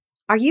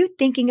Are you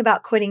thinking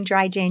about quitting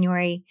dry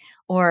January,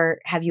 or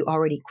have you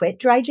already quit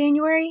dry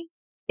January?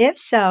 If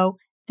so,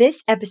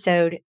 this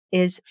episode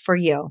is for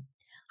you.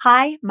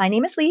 Hi, my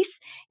name is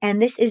Lise,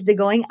 and this is the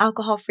Going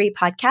Alcohol Free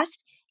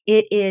podcast.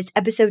 It is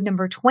episode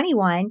number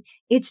 21.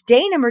 It's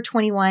day number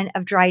 21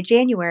 of dry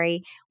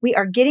January. We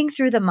are getting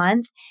through the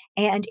month.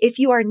 And if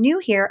you are new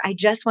here, I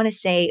just want to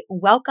say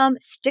welcome,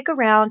 stick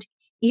around.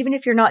 Even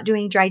if you're not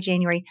doing dry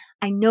January,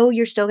 I know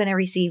you're still going to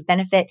receive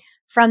benefit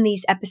from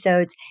these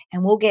episodes,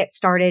 and we'll get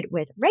started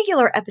with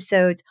regular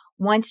episodes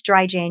once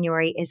dry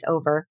January is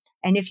over.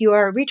 And if you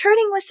are a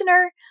returning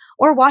listener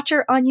or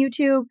watcher on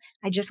YouTube,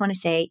 I just want to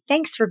say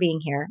thanks for being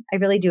here. I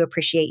really do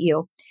appreciate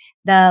you.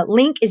 The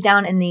link is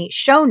down in the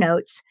show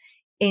notes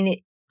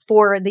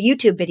for the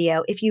YouTube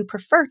video if you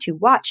prefer to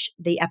watch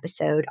the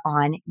episode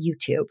on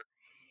YouTube.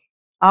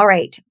 All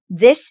right.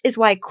 This is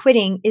why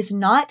quitting is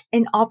not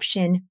an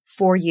option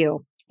for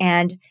you.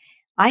 And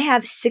I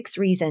have 6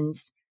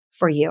 reasons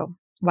for you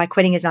why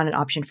quitting is not an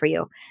option for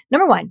you.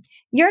 Number 1,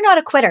 you're not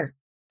a quitter.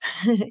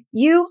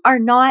 You are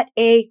not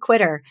a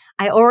quitter.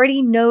 I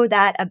already know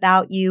that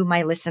about you,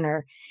 my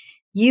listener.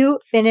 You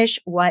finish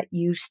what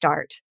you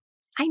start.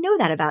 I know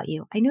that about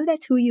you. I know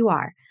that's who you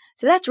are.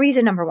 So that's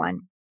reason number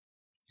 1.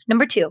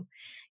 Number 2,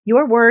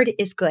 your word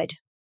is good.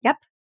 Yep.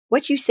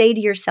 What you say to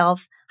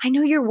yourself, I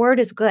know your word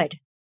is good.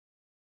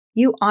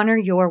 You honor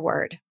your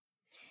word.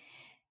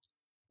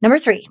 Number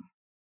 3,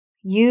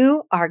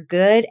 you are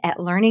good at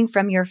learning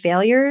from your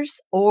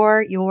failures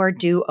or your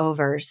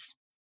do-overs.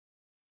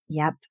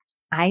 Yep.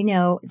 I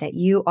know that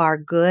you are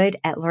good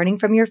at learning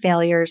from your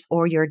failures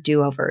or your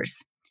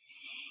do-overs.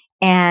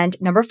 And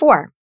number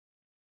 4,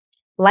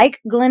 like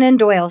Glennon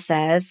Doyle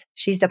says,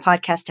 she's the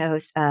podcast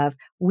host of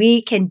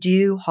We Can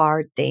Do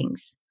Hard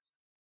Things.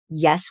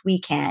 Yes, we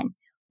can.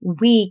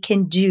 We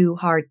can do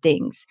hard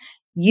things.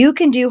 You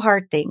can do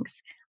hard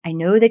things. I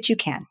know that you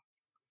can.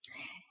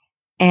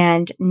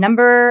 And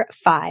number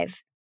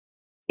 5,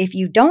 if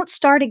you don't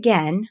start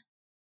again,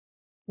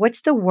 what's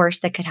the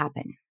worst that could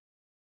happen?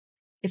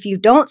 If you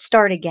don't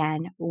start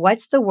again,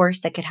 what's the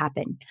worst that could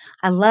happen?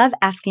 I love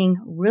asking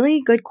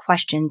really good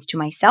questions to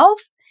myself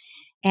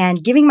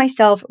and giving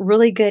myself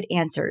really good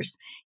answers.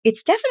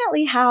 It's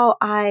definitely how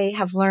I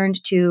have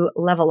learned to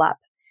level up,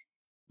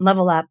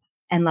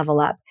 and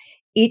level up.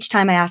 Each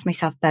time I ask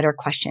myself better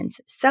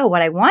questions. So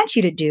what I want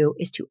you to do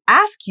is to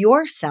ask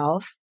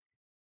yourself,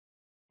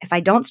 if I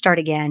don't start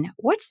again,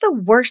 what's the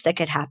worst that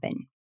could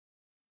happen?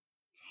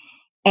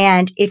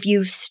 And if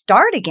you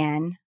start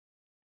again,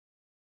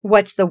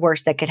 what's the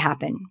worst that could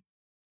happen?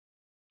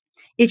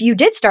 If you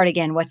did start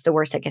again, what's the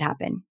worst that could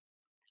happen?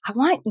 I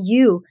want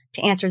you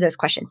to answer those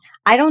questions.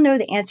 I don't know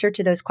the answer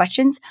to those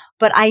questions,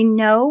 but I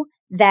know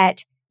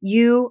that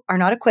you are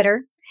not a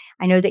quitter.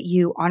 I know that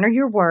you honor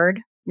your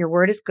word. Your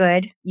word is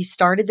good. You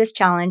started this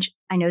challenge.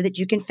 I know that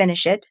you can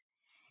finish it.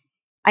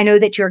 I know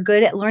that you're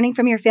good at learning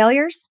from your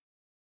failures.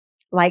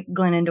 Like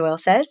Glennon Doyle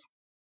says,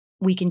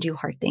 we can do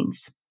hard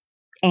things.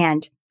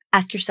 And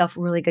ask yourself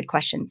really good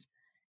questions.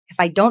 If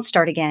I don't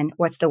start again,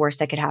 what's the worst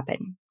that could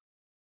happen?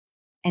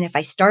 And if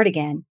I start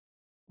again,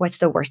 what's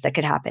the worst that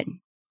could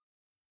happen?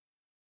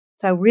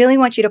 So I really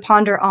want you to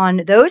ponder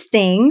on those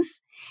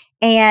things.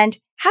 And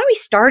how do we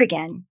start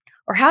again?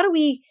 Or how do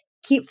we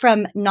keep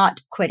from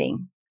not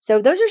quitting?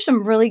 So those are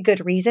some really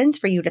good reasons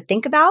for you to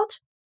think about.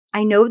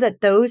 I know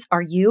that those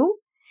are you.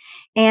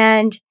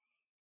 And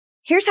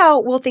here's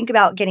how we'll think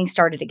about getting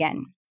started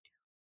again.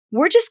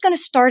 We're just going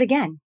to start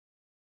again.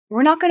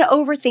 We're not going to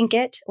overthink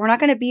it. We're not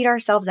going to beat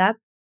ourselves up.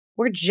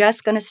 We're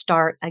just going to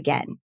start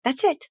again.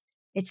 That's it.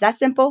 It's that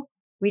simple.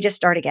 We just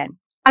start again.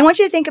 I want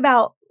you to think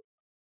about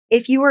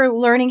if you were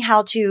learning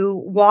how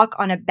to walk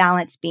on a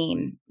balance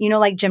beam,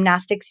 like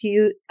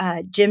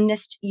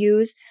gymnasts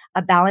use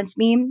a balance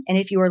beam. And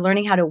if you were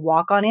learning how to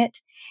walk on it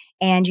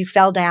and you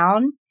fell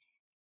down,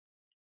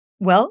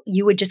 well,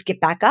 you would just get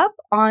back up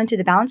onto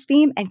the balance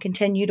beam and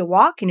continue to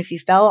walk. And if you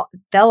fell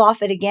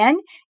off it again,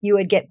 you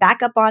would get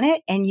back up on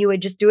it and you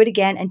would just do it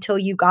again until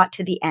you got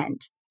to the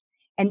end.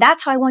 And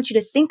that's how I want you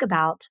to think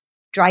about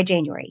dry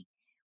January.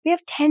 We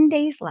have 10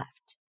 days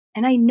left.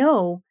 And I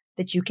know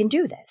that you can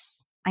do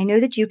this. I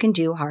know that you can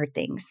do hard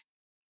things.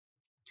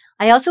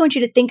 I also want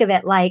you to think of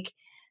it like,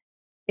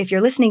 if you're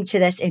listening to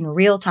this in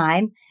real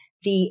time,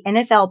 the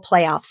NFL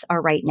playoffs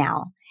are right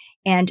now.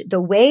 And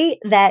the way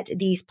that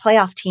these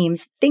playoff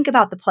teams think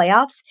about the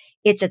playoffs,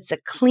 it's a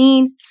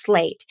clean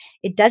slate.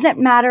 It doesn't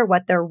matter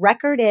what their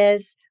record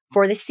is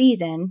for the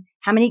season,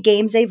 how many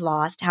games they've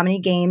lost, how many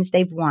games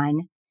they've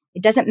won.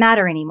 It doesn't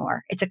matter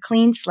anymore. It's a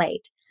clean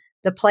slate.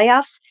 The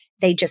playoffs,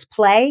 they just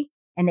play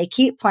and they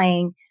keep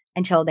playing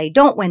until they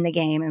don't win the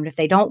game. And if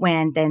they don't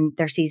win, then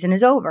their season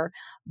is over.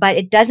 But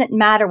it doesn't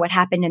matter what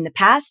happened in the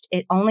past.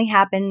 It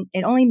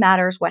only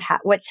matters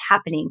what's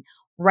happening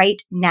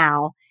right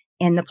now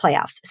in the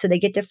playoffs. So they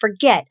get to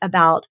forget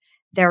about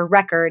their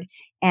record.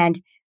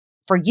 And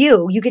for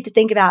you get to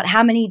think about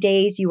how many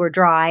days you were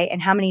dry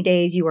and how many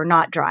days you were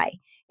not dry.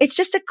 It's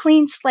just a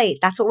clean slate.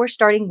 That's what we're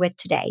starting with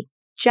today.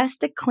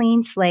 Just a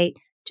clean slate,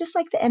 just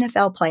like the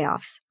NFL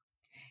playoffs.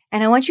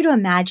 And I want you to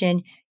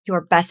imagine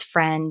your best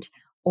friend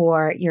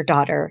or your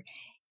daughter,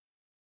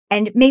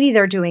 and maybe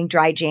they're doing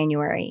dry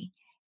January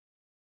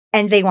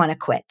and they want to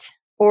quit,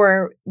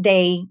 or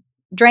they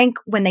drank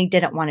when they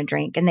didn't want to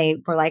drink and they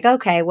were like,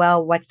 okay,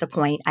 well, what's the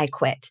point? I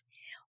quit.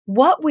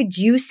 What would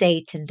you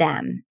say to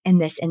them in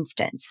this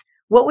instance?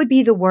 What would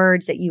be the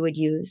words that you would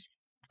use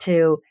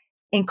to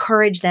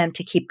encourage them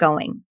to keep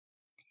going?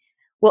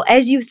 Well,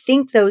 as you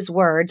think those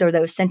words or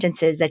those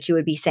sentences that you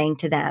would be saying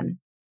to them,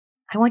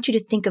 I want you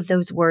to think of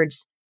those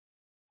words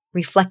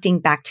reflecting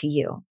back to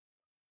you.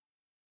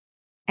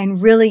 And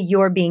really,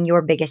 you're being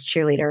your biggest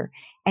cheerleader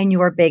and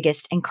your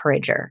biggest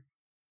encourager.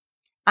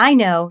 I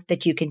know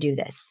that you can do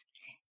this.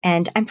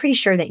 And I'm pretty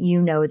sure that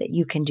you know that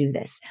you can do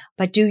this.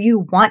 But do you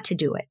want to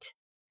do it?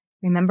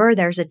 Remember,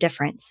 there's a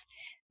difference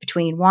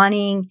between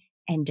wanting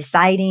and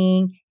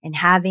deciding and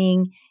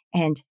having,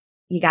 and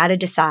you got to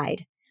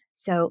decide.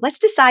 So let's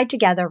decide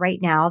together right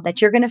now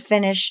that you're going to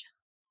finish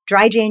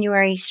dry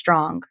January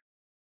strong.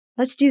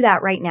 Let's do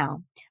that right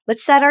now.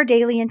 Let's set our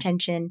daily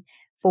intention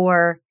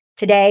for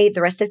today,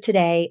 the rest of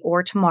today,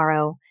 or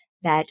tomorrow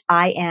that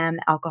I am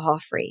alcohol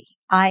free.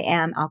 I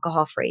am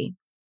alcohol free.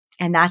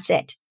 And that's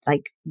it.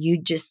 Like,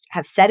 you just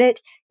have said it.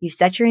 You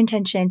set your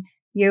intention.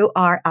 You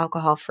are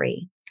alcohol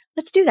free.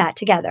 Let's do that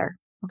together.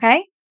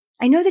 Okay.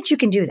 I know that you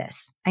can do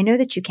this. I know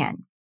that you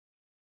can.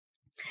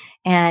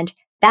 And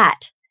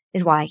that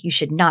is why you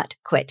should not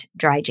quit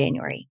dry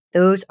January.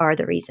 Those are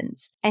the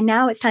reasons. And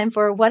now it's time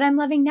for what I'm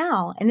loving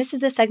now. And this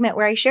is the segment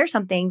where I share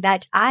something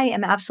that I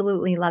am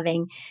absolutely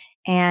loving.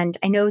 And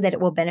I know that it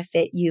will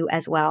benefit you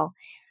as well.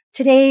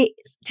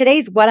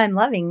 Today's what I'm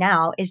loving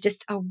now is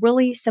just a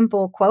really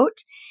simple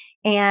quote.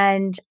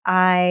 And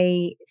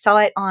I saw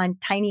it on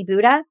Tiny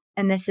Buddha.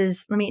 And this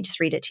is, let me just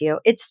read it to you.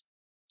 It's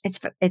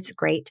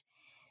great.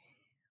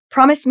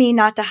 Promise me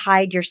not to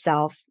hide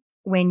yourself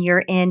when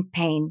you're in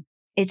pain.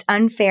 It's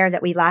unfair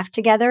that we laughed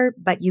together,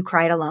 but you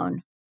cried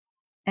alone.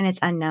 And it's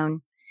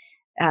Unknown.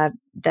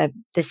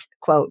 This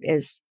quote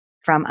is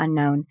from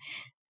Unknown.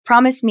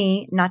 Promise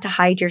me not to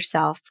hide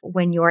yourself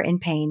when you're in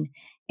pain.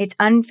 It's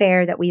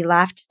unfair that we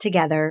laughed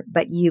together,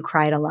 but you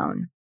cried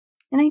alone.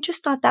 And I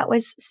just thought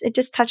it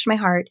just touched my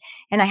heart.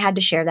 And I had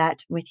to share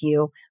that with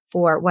you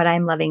for what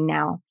I'm loving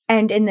now.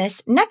 And in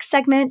this last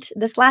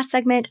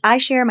segment, I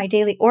share my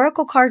daily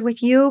oracle card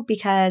with you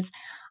because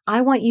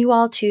I want you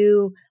all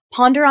to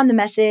ponder on the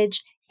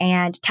message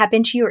and tap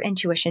into your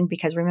intuition,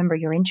 because remember,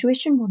 your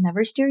intuition will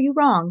never steer you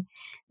wrong.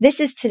 This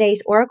is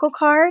today's oracle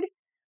card.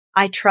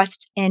 I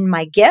trust in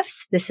my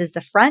gifts. This is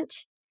the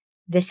front.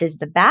 This is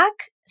the back.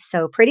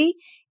 So pretty.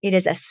 It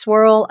is a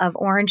swirl of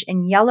orange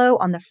and yellow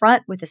on the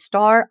front with a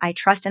star. I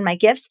trust in my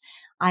gifts.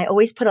 I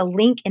always put a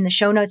link in the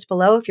show notes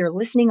below if you're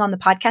listening on the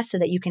podcast so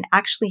that you can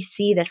actually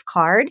see this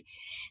card.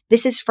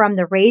 This is from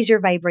the Raise Your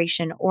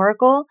Vibration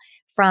Oracle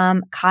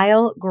from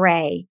Kyle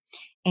Gray.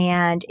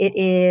 And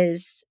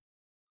it's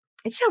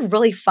a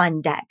really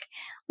fun deck.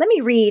 Let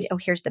me read. Oh,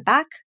 here's the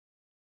back.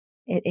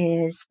 It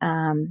is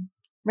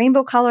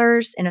rainbow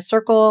colors in a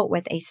circle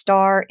with a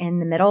star in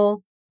the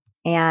middle.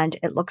 And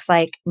it looks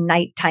like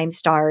nighttime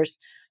stars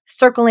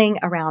circling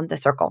around the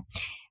circle.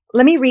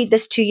 Let me read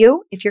this to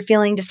you if you're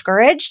feeling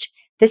discouraged.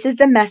 This is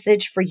the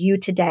message for you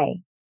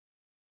today.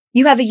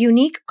 You have a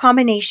unique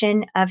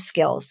combination of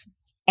skills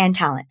and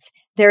talents.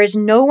 There is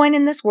no one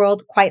in this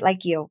world quite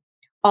like you.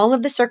 All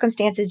of the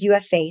circumstances you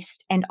have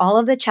faced and all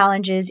of the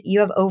challenges you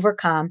have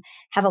overcome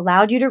have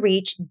allowed you to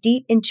reach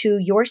deep into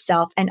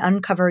yourself and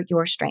uncover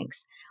your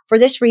strengths. For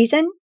this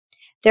reason,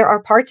 there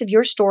are parts of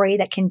your story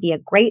that can be a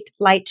great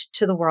light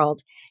to the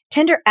world,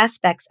 tender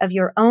aspects of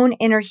your own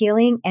inner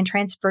healing and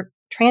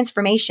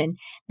transformation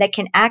that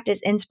can act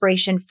as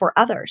inspiration for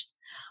others,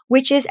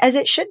 which is as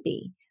it should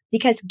be,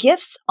 because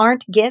gifts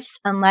aren't gifts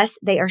unless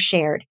they are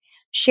shared.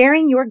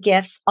 Sharing your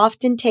gifts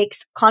often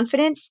takes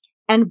confidence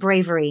and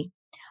bravery.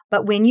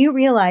 But when you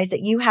realize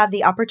that you have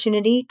the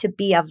opportunity to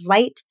be of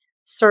light,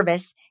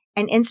 service,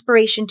 and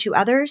inspiration to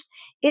others,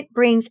 it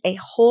brings a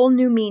whole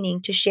new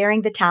meaning to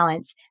sharing the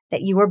talents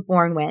that you were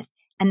born with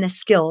and the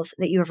skills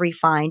that you have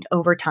refined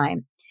over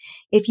time.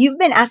 If you've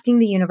been asking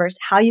the universe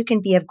how you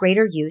can be of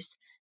greater use,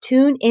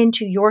 tune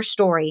into your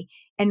story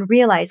and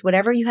realize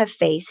whatever you have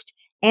faced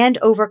and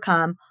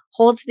overcome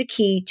holds the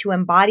key to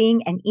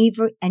embodying an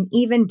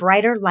even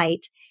brighter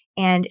light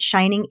and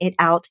shining it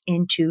out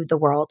into the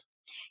world.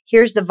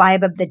 Here's the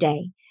vibe of the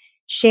day.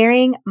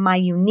 Sharing my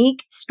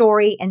unique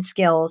story and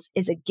skills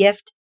is a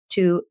gift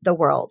to the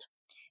world.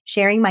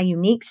 Sharing my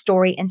unique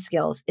story and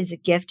skills is a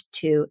gift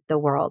to the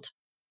world.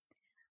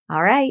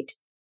 All right.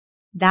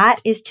 That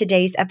is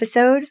today's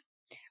episode.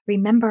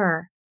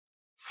 Remember,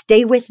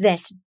 stay with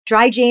this.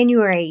 Dry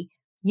January.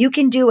 You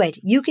can do it.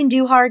 You can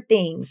do hard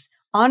things.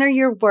 Honor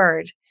your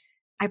word.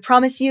 I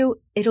promise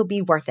you, it'll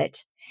be worth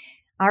it.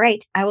 All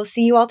right. I will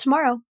see you all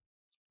tomorrow.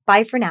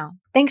 Bye for now.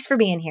 Thanks for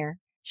being here.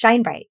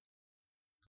 Shine bright.